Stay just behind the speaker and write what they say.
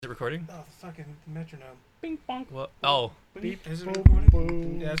recording? Oh, the fucking metronome. Bing bong. What? Oh. Beep. Is it recording?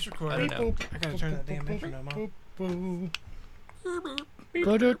 Boom. Yeah, it's I recording. don't know. I gotta turn that damn metronome off. Yeah,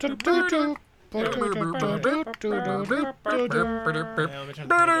 let me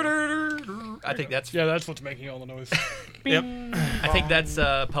turn the thing I think that's Yeah, that's what's making all the noise. Yep. I think that's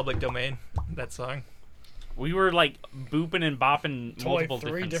public domain. That song. We were like booping and bopping To, multiple like,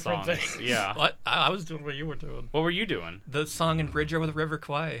 three different different songs. things. Yeah. What? I was doing what you were doing. What were you doing? The song in Bridge Over the River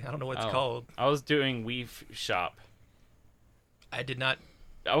Kwai. I don't know what it's called. I was doing Weave Shop. I did not.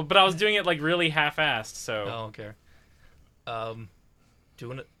 Oh, but I was doing it like really half-assed. So. Oh, okay.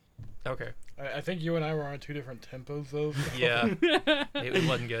 Doing it. Okay. I think you and I were on two different tempos, though. Yeah. it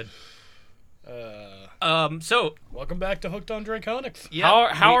wasn't good. Uh, So. welcome back to Hooked on Draconics.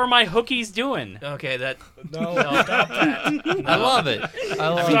 Yeah. How are my hookies doing? Okay. That. No, stop that. I love it. I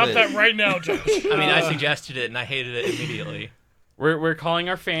love Stop it. that right now, Josh. I mean, I suggested it and I hated it immediately. We're calling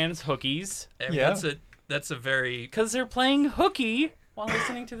our fans hookies And Yeah. That's a very. because they're playing hooky while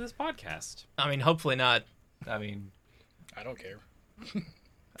listening to this podcast. I mean, hopefully not I mean, I don't care.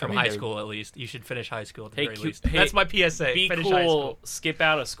 from mean, high they- school at least. You should finish high school at the Hey, very cu- least. hey, That's my PSA. Be Finish high school. cool. Skip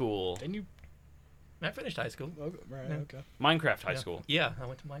out of school. Didn't you? I finished high school. Okay, right, Yeah. okay. Minecraft high Yeah. school. Yeah, I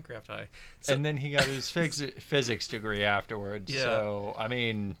went to Minecraft High. So- and then he got his physics degree afterwards. Yeah. So, I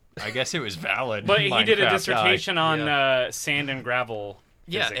mean, I guess it was valid. But he did a Minecraft dissertation on Yeah. Sand and gravel.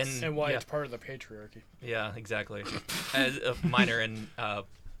 Yeah, physics. And why Yeah. it's part of the patriarchy. Yeah, exactly. As a minor in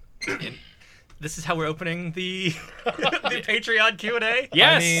this is how we're opening the the Patreon Q&A.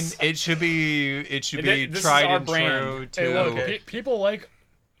 Yes. I mean, it should be This is tried our and brand. true to. Hey, look, Okay. people like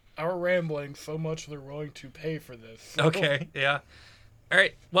our rambling so much they're willing to pay for this. So- Okay, yeah. All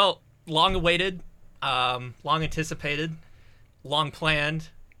right. Well, long awaited, long anticipated, long planned,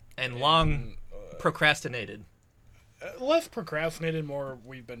 and long procrastinated. Less procrastinated, more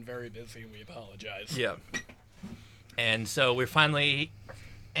we've been very busy and we apologize. Yeah. And so we're finally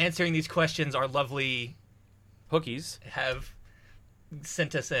answering these questions our lovely Hookies. have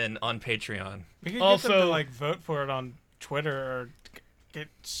sent us in on Patreon. We could Also- get them to like vote for it on Twitter or get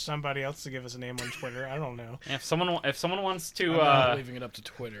somebody else to give us a name on Twitter. I don't know. If someone wants I'm to, not leaving it up to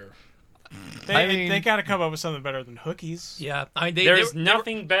Twitter. They got to come up with something better than hookies. Yeah. I mean, there's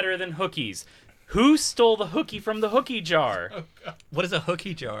nothing better than hookies. Who stole the hookie from the hookie jar? What is a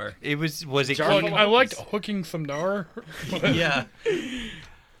hooky jar? Was it Jar Look, full of I liked cookies. hooking some nar. Yeah.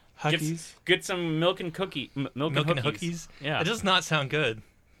 Hookies. Get some milk and cookie. Milk Milk and and hookies. hookies? Yeah. It does not sound good.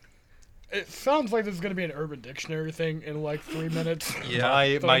 It sounds like this is going to be an Urban Dictionary thing in like 3 minutes. Yeah.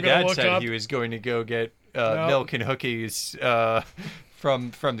 My So my I'm gonna dad look said up- he was going to go get No. milk and cookies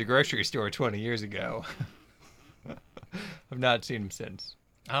from the grocery store 20 years ago. I've not seen him since.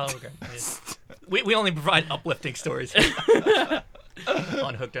 Oh, okay. Yeah. We only provide uplifting stories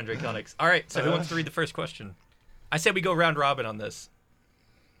on Hooked on Draconics. All right, so who wants to read the first question? I said we go round robin on this.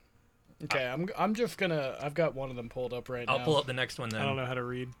 Okay, I'm just gonna. I've got one of them pulled up right now. I'll pull up the next one then. I don't know how to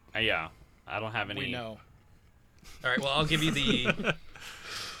read. Yeah. I don't have any. We know. All right, well, I'll give you the...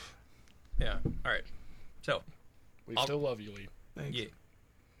 Yeah, all right. So, We I'll- still love you, Lee. Thanks. yeah.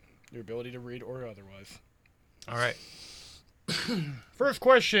 Your ability to read or otherwise. All right. First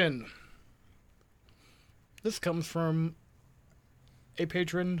question. This comes from a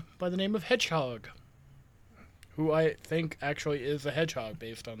patron by the name of Hedgehog, who I think actually is a hedgehog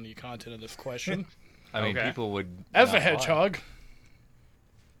based on the content of this question. I mean, Okay. people would. As not a lie. hedgehog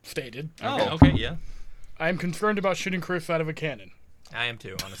stated, Oh, okay, yeah. I am concerned about shooting Chris out of a cannon. I am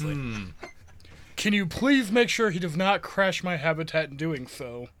too, honestly. Can you please make sure he does not crash my habitat in doing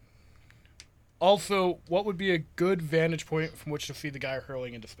so? Also, what would be a good vantage point from which to see the guy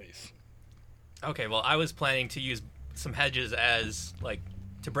hurling into space? Okay, well, I was planning to use some hedges as, like,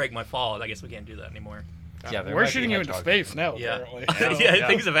 to break my fall. I guess we can't do that anymore. Yeah, there We're might be shooting you into hedgehogs. space now, Yeah. apparently. Yeah,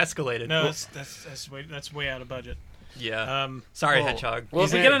 things have escalated. No, that's way out of budget. Yeah. Um, Sorry, well, Hedgehog. Well,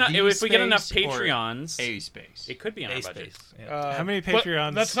 Is if we it get enough, the if we get enough space or Patreons, A space. it could be on A our budget. space. Yeah. How many But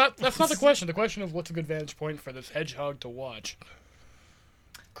Patreons? That's not the question. The question is, what's a good vantage point for this hedgehog to watch?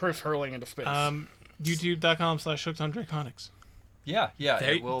 Chris hurling into space. YouTube.com/Hooked on Draconics. Yeah,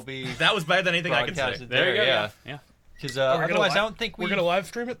 There- it will be That was better than anything I could say. broadcasted There you go. Yeah, Yeah. because We're gonna otherwise, li- I don't think we're gonna live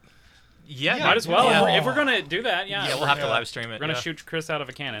stream it. Yeah, Yeah, Might as well. Yeah, If we're gonna do that, yeah. yeah we'll have to live stream it. We're gonna yeah. shoot Chris out of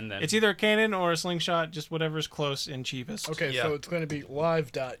a cannon then. It's either a cannon or a slingshot, just whatever's close and cheapest. Okay, Yeah. so it's going to be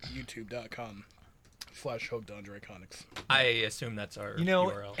live.youtube.com/Hooked on Draconics. I assume that's our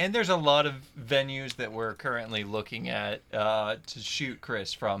URL. and there's a lot of venues that we're currently looking at to shoot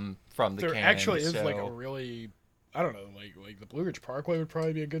Chris from the There cannon. actually is so... like a really, I don't know, like the Blue Ridge Parkway would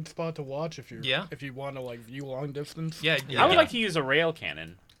probably be a good spot to watch if you Yeah. if you want to like view long distance. Yeah, I would like to use a rail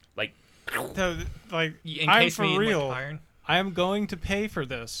cannon. Like, Like, In I'm case for we need, real. like, iron. I am going to pay for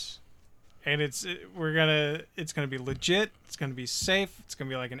this, and it's gonna be legit. It's gonna be safe. It's gonna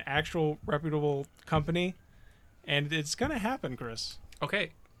be like an actual reputable company, and it's gonna happen, Chris.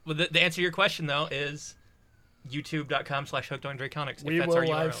 Okay. Well, the answer to your question though is youtube.com/HookedOnDrakeComics. We that's will our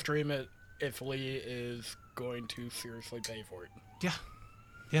live URL. stream it if Lee is going to seriously pay for it. Yeah.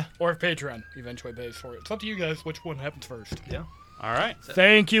 Yeah. Or if Patreon eventually pays for it. It's up to you guys which one happens first. Yeah. all right.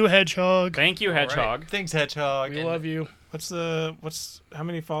 Thank you, Hedgehog. Thank you, Hedgehog. Thanks, Hedgehog. We love you. How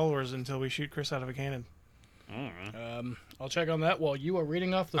many followers until we shoot Chris out of a cannon? I'll check on that while you are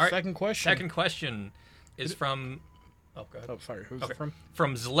reading off the All right, second question. Second question is from. Oh, go ahead. Oh, sorry. Who's Okay. it from?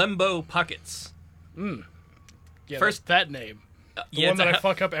 From Zlimbo Puckets. Yeah, First- that name. The Yeah, one it's that a I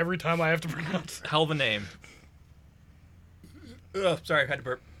fuck up every time I have to pronounce. hell of a name. Ugh, sorry, I had to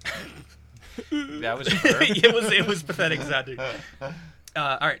burp. That was a burp. it was pathetic, sadly.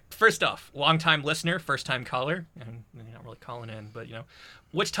 All right. First off, long-time listener, first-time caller, and you're not really calling in, but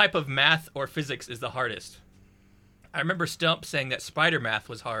which type of math or physics is the hardest? I remember Stump saying that spider math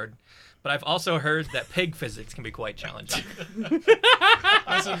was hard, but I've also heard that pig physics can be quite challenging.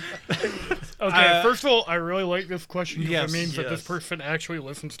 Okay, first of all, I really like this question because Yes, it means that this yes. person actually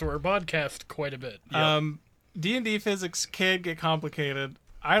listens to our podcast quite a bit. D&D physics can get complicated.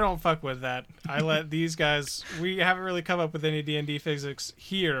 I don't fuck with that. I let these guys. We haven't really come up with any D&D physics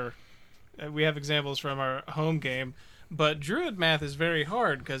here. We have examples from our home game, but Druid math is very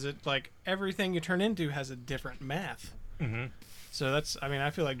hard because everything you turn into has a different math. Mm-hmm. So I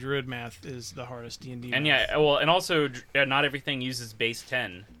feel like Druid math is the hardest D&D. And math. yeah, well, and also not everything uses base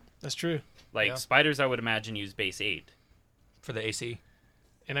 10. That's true. Like Yeah. spiders, I would imagine use base 8. For the AC?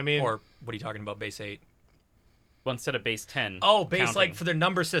 And I mean, Or what are you talking about, base 8? Well, instead of base 10. Oh, base counting. like for their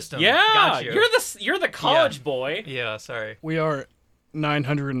number system. Yeah, Got you. you're the college boy. Yeah, sorry. We are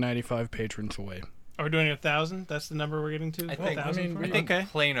 995 patrons away. are we doing 1,000? That's the number we're getting to. I think, 1,000 for I me? think okay.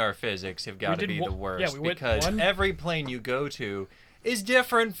 planar physics have got to did be one- the worst yeah, we went because one- every plane you go to is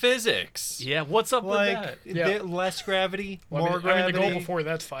different physics. Yeah, what's up with Like that? Yeah. less gravity, Well, more the gravity. goal before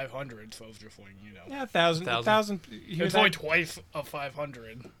that's 500, so it's just like, Yeah, 1,000. 1,000. You hear It's that? only twice of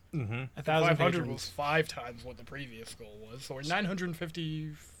 500. 1,000 500 patrons. was 5 times what the previous goal was, so we're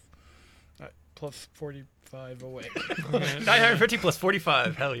 950 plus 45 away. 950 plus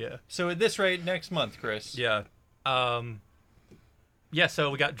 45. Hell yeah. So at this rate, next month, Chris. Yeah. Yeah, so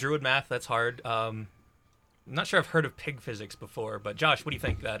we got Druid math. That's hard. I'm not sure I've heard of pig physics before, but Josh, what do you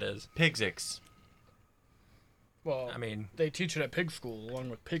think that is? Pigsics. Well, I mean, they teach it at pig school along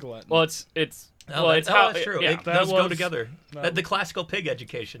with pig Latin. Well, it's oh, well, it's oh, how that's true. Yeah, That Those go was- together. that- The classical pig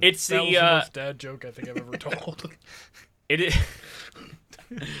education. it's that was the the most dad joke I think I've ever told. it is.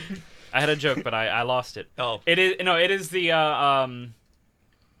 I had a joke, but I lost it. oh, It is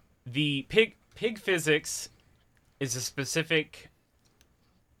the pig physics is a specific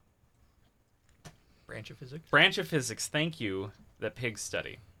branch of physics. branch of physics. Thank you. That pigs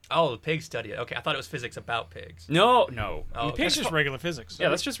study. Oh, the pig study it. Okay, I thought it was physics about pigs. No. Oh, It's okay. just regular physics. Yeah,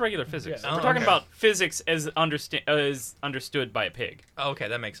 that's just regular physics. Yeah. We're Oh, talking okay. about physics as understood by a pig, Oh, okay,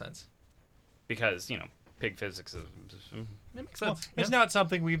 that makes sense. because pig physics is. That makes Well, sense. it's Yeah. not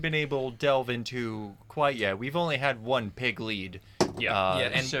something we've been able to delve into quite yet. We've only had one pig lead. Yeah. Yeah,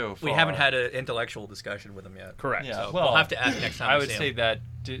 and so we far. haven't had an intellectual discussion with him yet. Correct. Yeah, So well, we'll have to ask next time. I we would see say him. that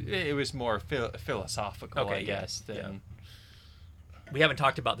it was more philosophical, Okay, I yeah, guess, yeah. than We haven't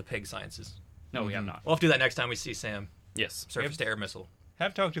talked about the pig sciences. No, we have not. We'll have to do that next time we see Sam. Yes. Surface to air missile.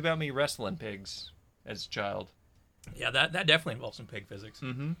 have talked about me wrestling pigs as a child. Yeah, that definitely involves some pig physics.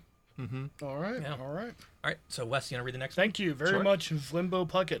 Mm-hmm. All right, Yeah. all right. All right, so Wes, you want to read the next one? Thank you very Sure. much, Limbo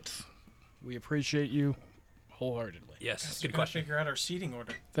Puckets. We appreciate you wholeheartedly. Yes, We're good gonna question. figure out our seating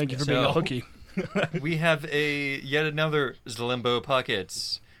order. Thank you for So- being a hooky. We have yet another Zlimbo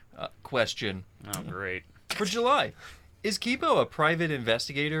Puckets question Oh, great. for July. Is Kipo a private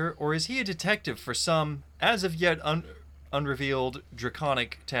investigator, or is he a detective for some, as of yet unrevealed,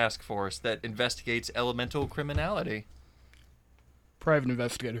 draconic task force that investigates elemental criminality? Private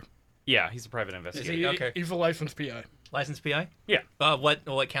investigator. Yeah, he's a private Is investigator. he okay? He's a licensed PI. Licensed PI? Yeah.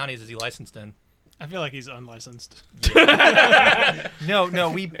 What counties is he licensed in? I feel like he's unlicensed.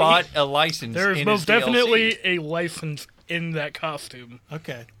 No, we bought a license. There is in most his DLC. definitely a license in that costume,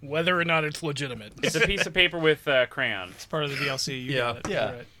 Okay, whether or not it's legitimate. It's a piece of paper with crayon. it's part of the DLC. You Yeah. got it. Yeah.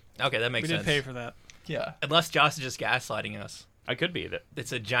 You're right. Okay, that We makes did sense. pay for that. Yeah. Unless Josh is just gaslighting us. I could be that.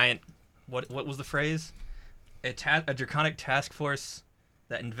 It's a giant. What was the phrase? A draconic task force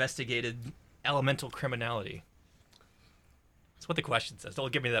that investigated elemental criminality. That's what the question says.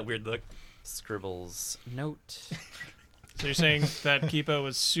 Don't give me that weird look. Scribbles note. So you're saying that Kipo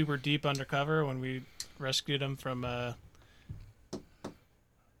was super deep undercover when we rescued him from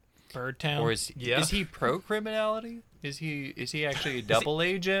Birdtown? Or is he pro criminality? Is he actually a double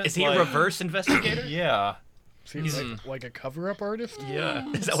agent? Is he a reverse investigator? Yeah. Seems like a cover-up artist. Yeah.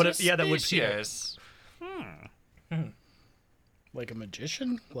 Is that what? Yeah, that would be. Yes. Like a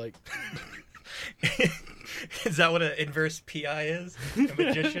magician. Like Is that what an inverse PI is? A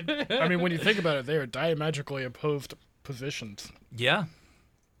magician? I mean, when you think about it, they are diametrically opposed positions. Yeah.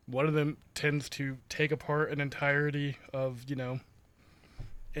 One of them tends to take apart an entirety of,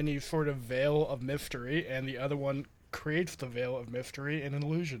 any sort of veil of mystery, and the other one creates the veil of mystery and an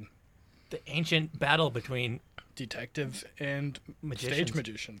illusion. The ancient battle between Detectives and Magicians. stage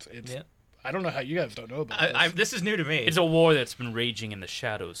magicians. It's Yeah. I don't know how you guys don't know about this. this is new to me. It's a war that's been raging in the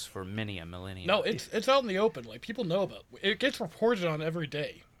shadows for many a millennium. No, it's out in the open. Like, people know about it. It gets reported on every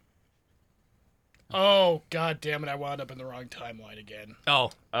day. Oh, god damn it, I wound up in the wrong timeline again.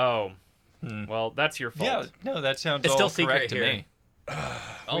 Oh, Oh. Well, that's your fault. Yeah. No, that sounds It's all still correct secret to here.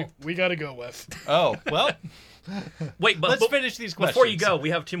 me. We gotta go, Wes. Oh well. wait, but Let's finish these questions. before you go, we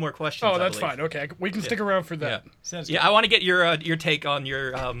have two more questions. Oh, I that's believe. fine. Okay, we can stick around for that. Sounds Yeah, I want to get your take on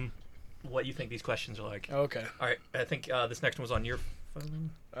your what you think these questions are like. Okay. All right, I think this next one was on your phone.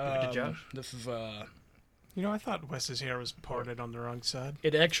 Give it to Josh. This is, I thought Wes's hair was parted on the wrong side.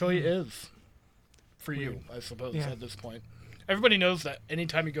 it actually is. For you, I suppose, Yeah. at this point. Everybody knows that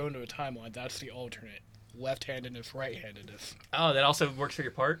anytime you go into a timeline, that's the alternate. Left-handedness, right-handedness. Oh, that also works for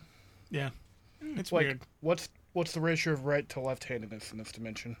your part. Yeah. It's Like, weird. what's the ratio of right to left-handedness in this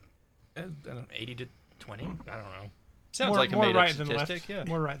dimension? I don't know, 80 to 20. I don't know. Sounds more, like a more made-up right than statistic. left. Yeah.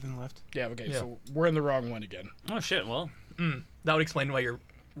 More right than left. Yeah, okay, Yeah. so we're in the wrong one again. Oh, shit. Well, That would explain why you're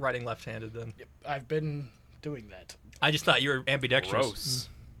writing left-handed. Then I've been doing that. I just thought you were ambidextrous. gross.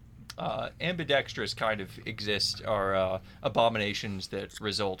 Ambidextrous kind of exist are abominations that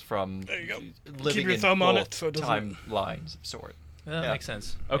result from living your in thumb on both it so it doesn't- timelines of sort. That Yeah. makes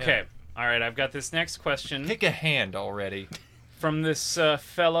sense. Okay. All right, I've got this next question Pick a hand already. from this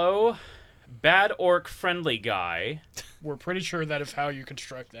fellow bad orc friendly guy. We're pretty sure that is how you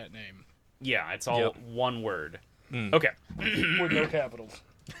construct that name. Yeah, it's all Yep. one word. Okay. With no capitals.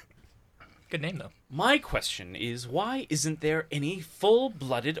 Good name though. My question is, why isn't there any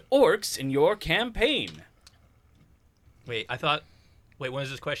full-blooded orcs in your campaign? Wait, when was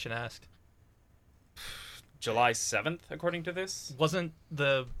this question asked? July 7th, according to this? Wasn't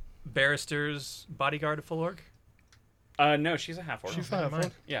the barrister's bodyguard a full orc? No, she's a half orc. She's not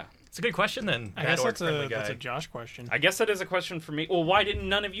a Yeah. It's a good question then. I Bad guess orc that's friendly a guy. Josh question. I guess that is a question for me. Well, why didn't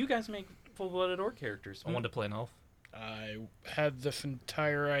none of you guys make full-blooded orc characters? I wanted to play an elf. I had this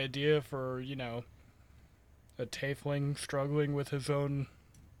entire idea for, a tiefling struggling with his own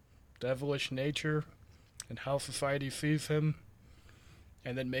devilish nature and how society sees him,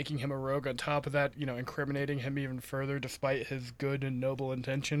 and then making him a rogue on top of that, incriminating him even further despite his good and noble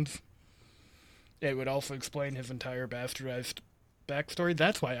intentions. It would also explain his entire bastardized backstory.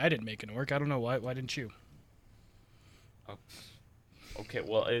 That's why I didn't make an orc. I don't know why. Why didn't you? Okay,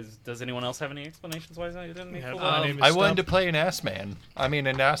 well, does anyone else have any explanations why I didn't make Yeah, full-blooded? my name is I wanted to Stump. play an ass man. I mean,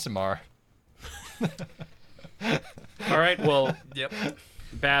 an Asimar. All right, well, Yep.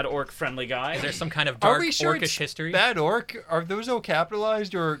 bad orc friendly guy. Is there some kind of Are dark we sure orcish it's history? bad orc? Are those all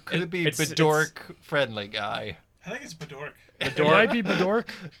capitalized, or could it be It's- Bedork friendly guy? I think it's Bedork. It might be Bedork.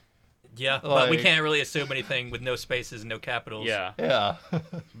 Yeah, but we Like- can't really assume anything with no spaces and no capitals. Yeah, Yeah.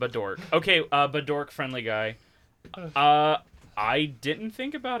 Badork. Okay, Badork friendly guy. I didn't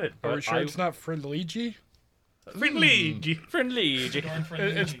think about it, Are we but sure it's not Friendlygi? Friendly. friendly.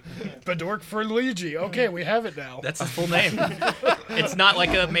 It's Bedork Friendlygi. Okay, we have it now. That's his full name. It's not like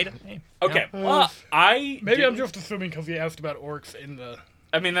a made-up name. Okay, No. I Maybe I'm didn't- just assuming because he asked about orcs in the...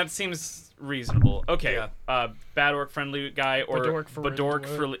 I mean, that seems reasonable. Okay, Yeah. bad orc friendly guy or Badork for Badork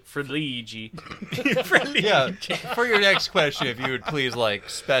Ridgewood. friendly. Friendly. Yeah. For your next question, if you would please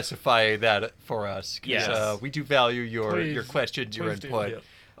specify that for us, 'cause, Yes. we do value your Please. questions, your Please do. input.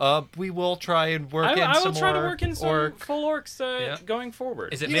 We will try and work in I some will try to more work in some orc. full orcs Yeah. going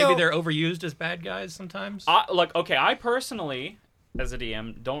forward. Is it You maybe know- they're overused as bad guys sometimes? I personally, as a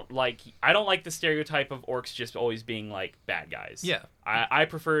DM, don't like the stereotype of orcs just always being like bad guys. Yeah. I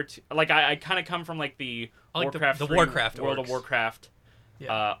prefer to I kind of come from like the I like the Warcraft, Warcraft World orcs. of Warcraft,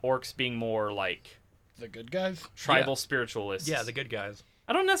 Yeah. orcs being more like The good guys? tribal spiritualists. Yeah, the good guys.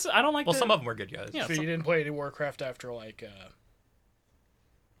 I don't like. Well, the, some of them were good guys. Yeah. So you didn't play any Warcraft after,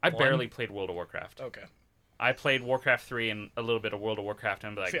 I One. barely played World of Warcraft. Okay. I played Warcraft 3 and a little bit of World of Warcraft,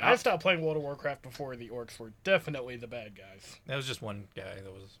 and I'm like, See, "Oh, I stopped playing World of Warcraft before the orcs were definitely the bad guys. That was just one guy that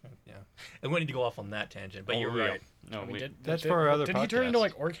was, yeah. And we need to go off on that tangent, but oh, you're real." right. No, I mean, we, That's for our other Did he turn into podcast.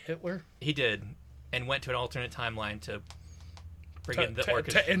 like Orc Hitler He did, and went to an alternate timeline to bring in the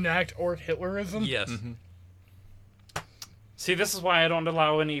orcish. to enact Orc Hitlerism? Yes. see, this is why I don't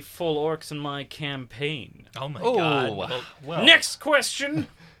allow any full orcs in my campaign. Oh my Oh, god. Well, well. Next question.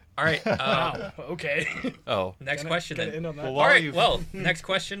 all right. Wow. Okay. Oh. Next question Gonna then. end on that. Well, All while right. you Well, next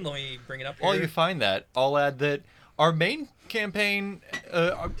question. Let me bring it up. while here. you find that, I'll add that our main campaign,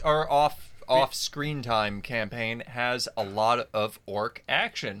 our off screen time campaign, has a lot of orc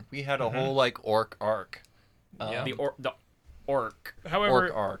action. We had a whole like orc arc. Yeah. The orc. However,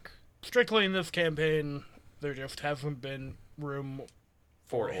 Orc arc. strictly in this campaign, there just hasn't been room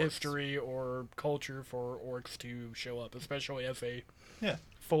For for orcs. history or culture for orcs to show up, especially as a Yeah.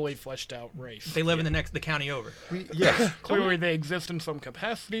 fully fleshed out race. They live in the county over. Yes. Clearly, they exist in some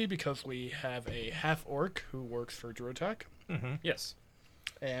capacity because we have a half orc who works for Durotak, Yes.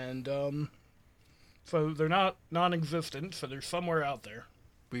 and so they're not non-existent. So they're somewhere out there.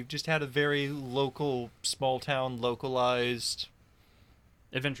 We've just had a very local, small town, localized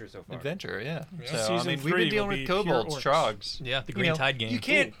Adventure so far. adventure. Yeah. Yeah. So I Season mean, we've 3 been will dealing be with pure kobolds, orcs. trogs. Yeah, the You Green know, Tide game. You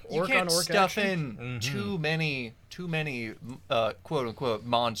can't Orc on orc stuff action? in too many quote unquote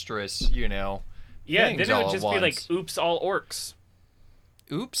monstrous, Yeah, things then it all would at just be like, once. oops, all orcs.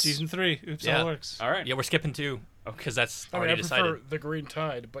 Oops. Season 3. Oops, Yeah. all works. All right. Yeah, we're skipping 2 because that's I mean, already I prefer decided. the Green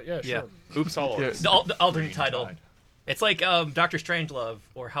Tide, but yeah, Yeah. sure. Oops, all orcs. The alternate title. It's like Doctor Strangelove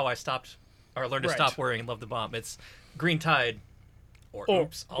or How I Stopped or Learned to Right. Stop Worrying and Love the Bomb. It's Green Tide or Or,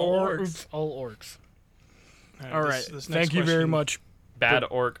 Oops, all or orcs. oops, all orcs. this All right. next Thank you very question- much. Bad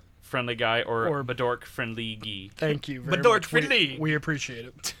orc, friendly guy, or Or- Bedork, friendly gee. Thank you very Bedork much. friendly. We appreciate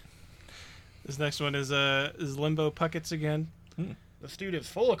it. This next one is Limbo Puckets again. This dude is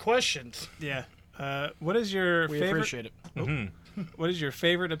full of questions. Yeah. What is your We favorite? appreciate it. What is your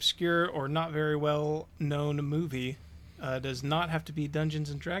favorite obscure or not very well known movie? Does not have to be Dungeons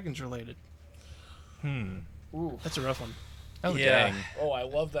and Dragons related. Ooh. That's a rough one. Oh, Yeah. dang. Oh, I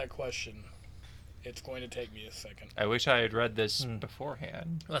love that question. It's going to take me a second. I wish I had read this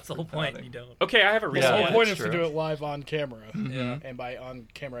beforehand. That's the whole point. You don't. Okay, I have a The recent whole one. point that's is to true. do it live on camera. Yeah. And by on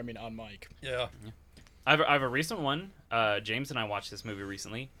camera, I mean on mic. Yeah. I have a recent one. James and I watched this movie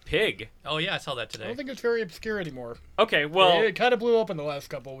recently. Pig. Oh yeah, I saw that I today. don't think it's very obscure anymore. Okay, well, It kind of blew up in the last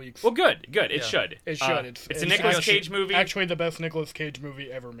couple of weeks. well, good. It Yeah. should. It should. It's a Nicolas actually- Cage movie. Actually, the best Nicolas Cage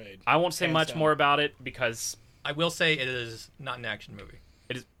movie ever made. I won't say hands much down. more about it because I will say it is not an action movie.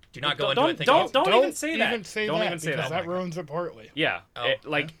 it is. Do not go don't into it thinking. don't even say that. Even say don't that even say because that. that ruins it partly. Yeah, Oh,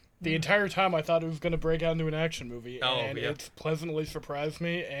 like The entire time I thought it was going to break out into an action movie, Oh, and yeah. it's pleasantly surprised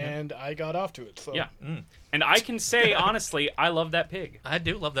me, and I got off to it. So yeah, and I can say honestly, I love that pig. I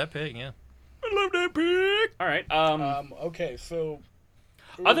do love that pig. Yeah. I love that pig. All right. Okay, so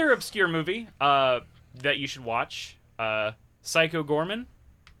Other obscure movie that you should watch. Psycho Gorman.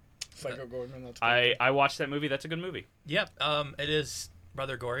 Psycho Gorman. That's good. I watched that movie. That's a good movie. Yep. It is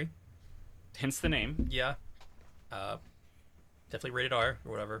rather gory. Hence the name. Yeah. Definitely rated R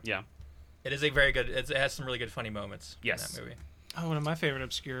or whatever. Yeah. It is a very good. It has some really good funny moments. Yes. In that movie. Oh, one of my favorite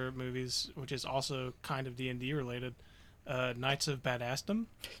obscure movies, which is also kind of D&D related, Knights of Badassdom.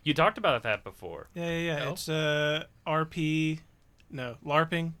 You talked about that before. Yeah. Oh. It's RP, no,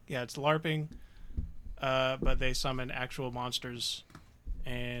 LARPing. Yeah, it's LARPing. But they summon actual monsters,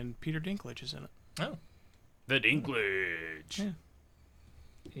 and Peter Dinklage is in it. Oh. The Dinklage.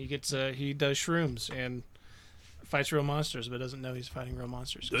 Yeah. He does shrooms and fights real monsters, but doesn't know he's fighting real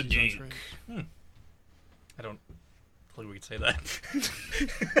monsters. 'cause The he's on Dink. shrooms. I don't believe we could say that.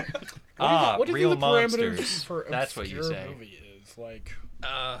 What do you real think the parameters monsters. for That's what you obscure say. movie is like.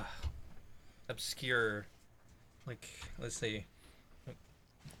 Obscure. Like, let's see.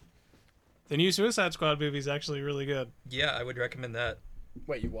 The new Suicide Squad movie is actually really good. Yeah, I would recommend that.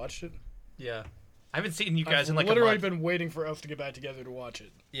 Wait, you watched it? Yeah. I haven't seen you guys I've in like literally a month. been waiting for us to get back together to watch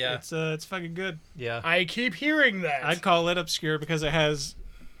it. Yeah. It's fucking good. Yeah. I keep hearing that. I'd call it obscure because it has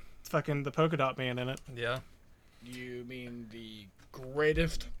fucking the polka dot man in it. Yeah. You mean the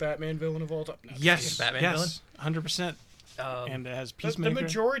greatest Batman villain of all time? No, Yes, Batman yes, 100%. Um, And it has The Peacemaker.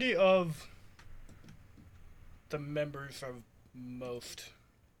 majority of the members of most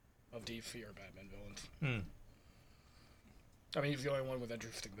of DC are Batman villains. hmm, I mean, he's the only one with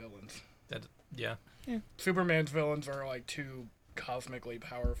interesting villains. that, yeah. Superman's villains are like too cosmically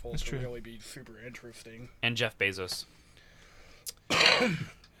powerful That's to true. really be super interesting. And Jeff Bezos. Damn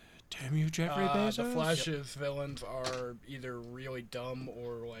Damn you, Jeffrey Bezos. The Flash's villains are either really dumb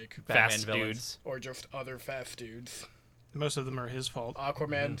or like Batman Fast villains. dudes. or just other fast dudes. Most of them are his fault.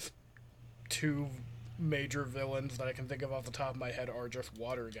 Aquaman's two major villains that I can think of off the top of my head are just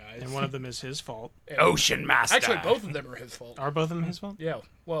water guys. And one of them is his fault. And- Ocean Master. Actually, both of them are his fault. Are both of them his fault? Yeah.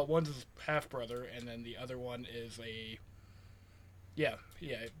 Well, one's his half brother, and then the other one is a. Yeah,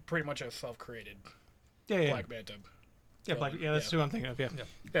 pretty much a self-created Yeah. Black Manta. Yeah, that's who I'm thinking of. Yeah. Yeah,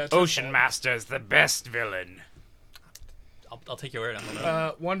 it's his Ocean fault. Master is the best villain. I'll take your word on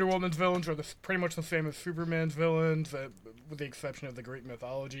that. Wonder Woman's villains are pretty much the same as Superman's villains, with the exception of the Greek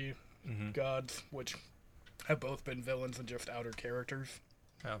mythology gods, which have both been villains and just outer characters,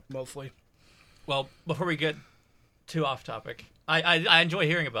 Oh. mostly. Well, before we get too off topic, I enjoy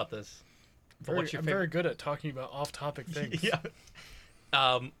hearing about this. But what's your I'm favorite? very good at talking about off-topic things. Yeah.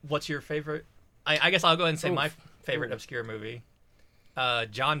 What's your favorite? I guess I'll go ahead and say my favorite Oof. obscure movie.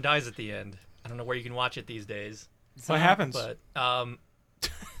 John dies at the end. I don't know where you can watch it these days, What happens? but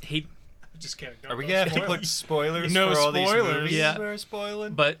he. Just kidding. Are we gonna have to put spoilers No for all these spoilers. movies Yeah. we're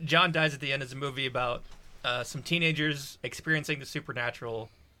spoiling? But John dies at the end is a movie about some teenagers experiencing the supernatural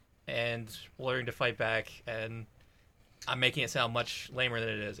and learning to fight back. And I'm making it sound much lamer than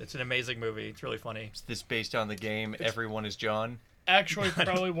it is. It's an amazing movie. It's really funny. Is this based on the game Everyone is John? Actually,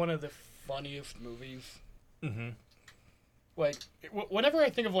 probably one of the funniest movies. Mm-hmm. Like, whenever I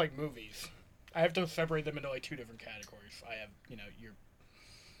think of, like, movies, I have to separate them into, like, two different categories. I have,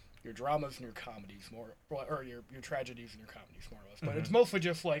 your dramas and your comedies, or your tragedies and your comedies, more or less. But it's mostly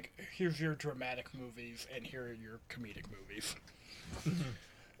just, like, here's your dramatic movies, and here are your comedic movies.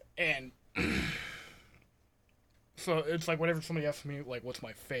 And so it's like, whenever somebody asks me, like, what's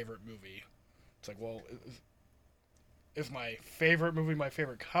my favorite movie? It's like, well, is my favorite movie my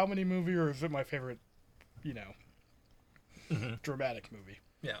favorite comedy movie, or is it my favorite, dramatic movie?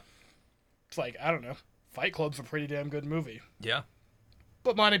 Yeah. It's like, I don't know. Fight Club's a pretty damn good movie. Yeah.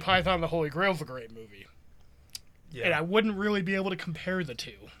 But Monty Python and the Holy Grail's a great movie. Yeah. And I wouldn't really be able to compare the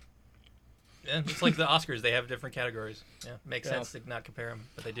two. Yeah, it's like the Oscars. They have different categories. Yeah, makes Yeah. sense to not compare them,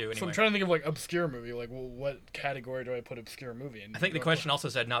 but they do anyway. So I'm trying to think of, like, obscure movie. Like, well, what category do I put obscure movie in? I think the question also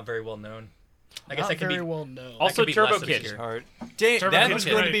said not very well known. I guess Not that could be. very well known. That Also, could be Turbo less Kid. obscure. Hard. Turbo That Kid. was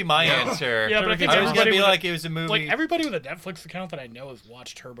going to be my answer. Yeah, but I think I was going to everybody be with like, it was a movie. like, everybody with a Netflix account that I know has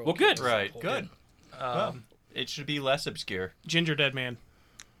watched Turbo Well, Kid. good. Right, Whole good. thing. Well, it should be less obscure. Ginger Dead Man.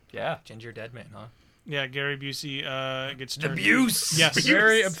 Yeah. Ginger Dead Man, huh? Yeah, Gary Busey gets The turned. Buse. Yes.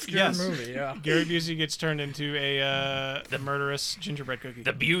 Very obscure Yes. movie, yeah. Gary Busey gets turned into a murderous gingerbread cookie.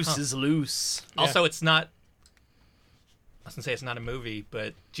 The Buse is loose. Also, it's not. I was gonna say it's not a movie,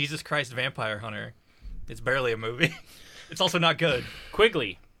 but Jesus Christ Vampire Hunter. It's barely a movie. It's also not good.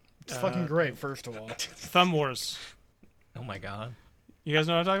 Quigley. It's fucking great, first of all. Thumb Wars. Oh my god. You guys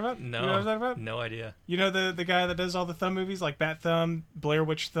know what I'm talking about? No. You know what I'm talking about? No idea. You know the guy that does all the thumb movies, like Bat Thumb, Blair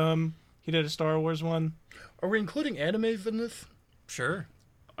Witch Thumb. He did a Star Wars one. Are we including animes in this? Sure.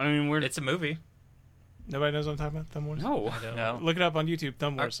 I mean, we're It's a movie. Nobody knows what I'm talking about? Thumb Wars? no. I don't No. Look it up on YouTube.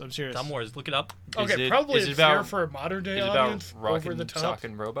 Thumb Wars. I'm serious. Thumb Wars. Look it up. Okay, it- probably is it obscure about- for a modern day Is it about audience. Over rocking, the top.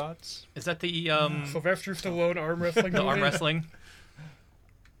 socking robots? Is that the Sylvester Stallone arm wrestling the movie? arm wrestling?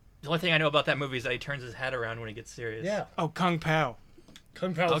 The only thing I know about that movie is that he turns his head around when he gets serious. Yeah. Oh, Kung Pao.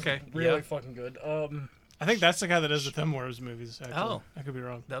 Kung Pao's Okay, really yeah. fucking good. I think that's the guy that does the Thumb Wars movies. Actually. Oh. I could be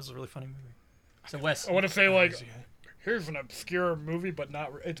wrong. That was a really funny movie. So Wes, I want to say, like, Crazy guy. here's an obscure movie, but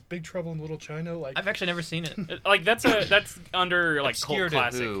not. It's Big Trouble in Little China. Like, I've actually never seen it. Like that's under like Obscure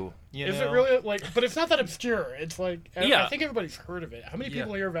cult to classic. who? You is know? it really like? But it's not that obscure. It's like Yeah. I think everybody's heard of it. How many Yeah.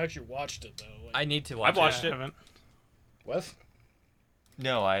 people here have actually watched it though? Like, I need to watch I've watched I it. haven't. Wes?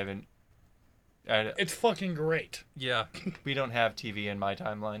 No, I haven't. It's fucking great. Yeah. We don't have TV in my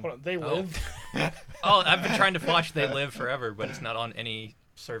timeline. Hold on, They Oh. Live. Oh, I've been trying to watch They Live forever, but it's not on any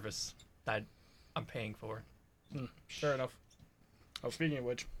service that I'm paying for. Fair enough. Oh, speaking of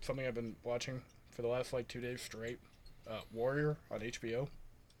which, something I've been watching for the last like 2 days straight. Warrior on HBO.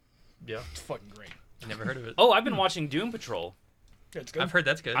 Yeah. It's fucking great. Never heard of it. Oh, I've been watching Doom Patrol. Yeah, it's good. I've heard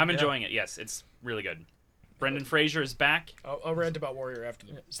that's good. I'm yeah. enjoying it. Yes, it's really good. Brendan Fraser is back. I'll rant about Warrior after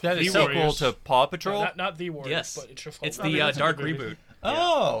the. Is that a The sequel Warriors. to Paw No, Patrol? not the Warriors, Yes. but it's just. It's I mean, the a Dark good movie. reboot.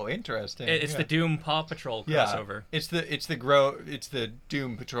 Oh, interesting. It's Yeah. the Doom Paw Patrol Yeah, crossover. it's the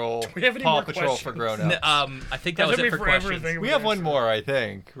Doom Patrol. we have any Paw more Patrol for questions? grown-ups. I think that That was took it me for forever to questions. think of We an have one answer. more, I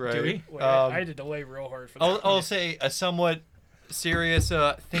think. Right? Do we? Wait, I had to delay real hard for that. I'll say a somewhat serious.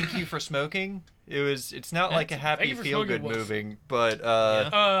 Thank you for smoking. It's not like a Thank happy you for feel good showing it was. movie, but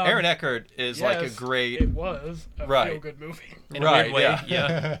Yeah. Aaron Eckhart is like a Yes, great It was a Right. feel-good movie. In a weird way,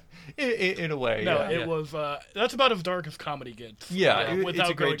 yeah. in a way, No, yeah. it was. That's about as dark as comedy gets. Yeah, it's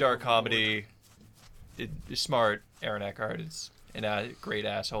without a great going dark overboard. comedy. It's smart. Aaron Eckhart is a great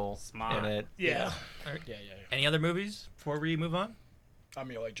asshole Smart. in it. Yeah. Alright. Yeah. Any other movies before we move on? I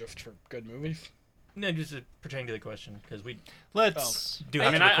mean, like just for good movies. No, just pertaining to the question because we Let's do I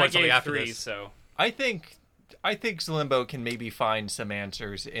have mean, to I record something gave after 3, this. so I think Limbo can maybe find some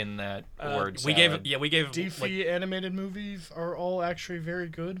answers in that word We salad. gave DC like, animated movies are all actually very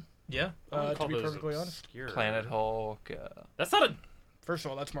good. yeah. I wouldn't To call be those perfectly honest. obscure. Planet Hulk. That's not a. First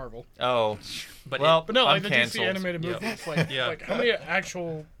of all, that's Marvel. Oh, But well, But no, I'm like the canceled. DC animated Yeah. movies. Like, Yeah. like how many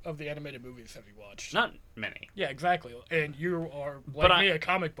actual of the animated movies have you watched? Not many. Yeah, exactly. And you are But like me, a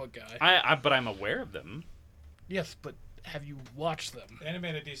comic book guy. But I'm aware of them. Yes, but have you watched them? The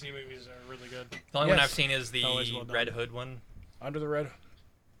animated DC movies are really good. the only one Yes. I've seen is the Always well done. Red Hood one. Under the Red.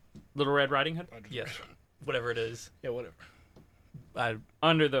 Little Red Riding Hood. Under the Yes, Red. whatever it is. Yeah, whatever.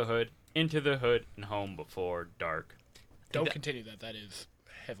 Under the Hood, Into the Hood, and Home Before Dark. Don't that- continue that. That is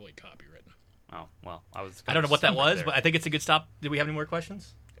heavily copywritten. Oh well, I was. I don't know what that somewhere was, there. but I think it's a good stop. Do we have any more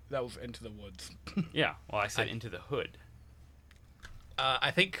questions? That was Into the Woods. Yeah. Well, I said Into the Hood.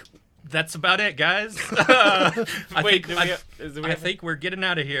 I think that's about it, guys. I Wait, think we're getting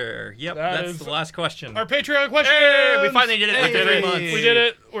out of here. Yep, That that's is the last question. Our Patreon question. Hey, we finally did it Hey. within 3 months. We did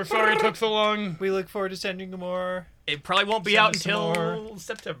it. We're sorry it took so long. We look forward to sending you more. It probably won't be Send out us some until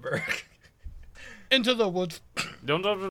September. Into the Woods. Don't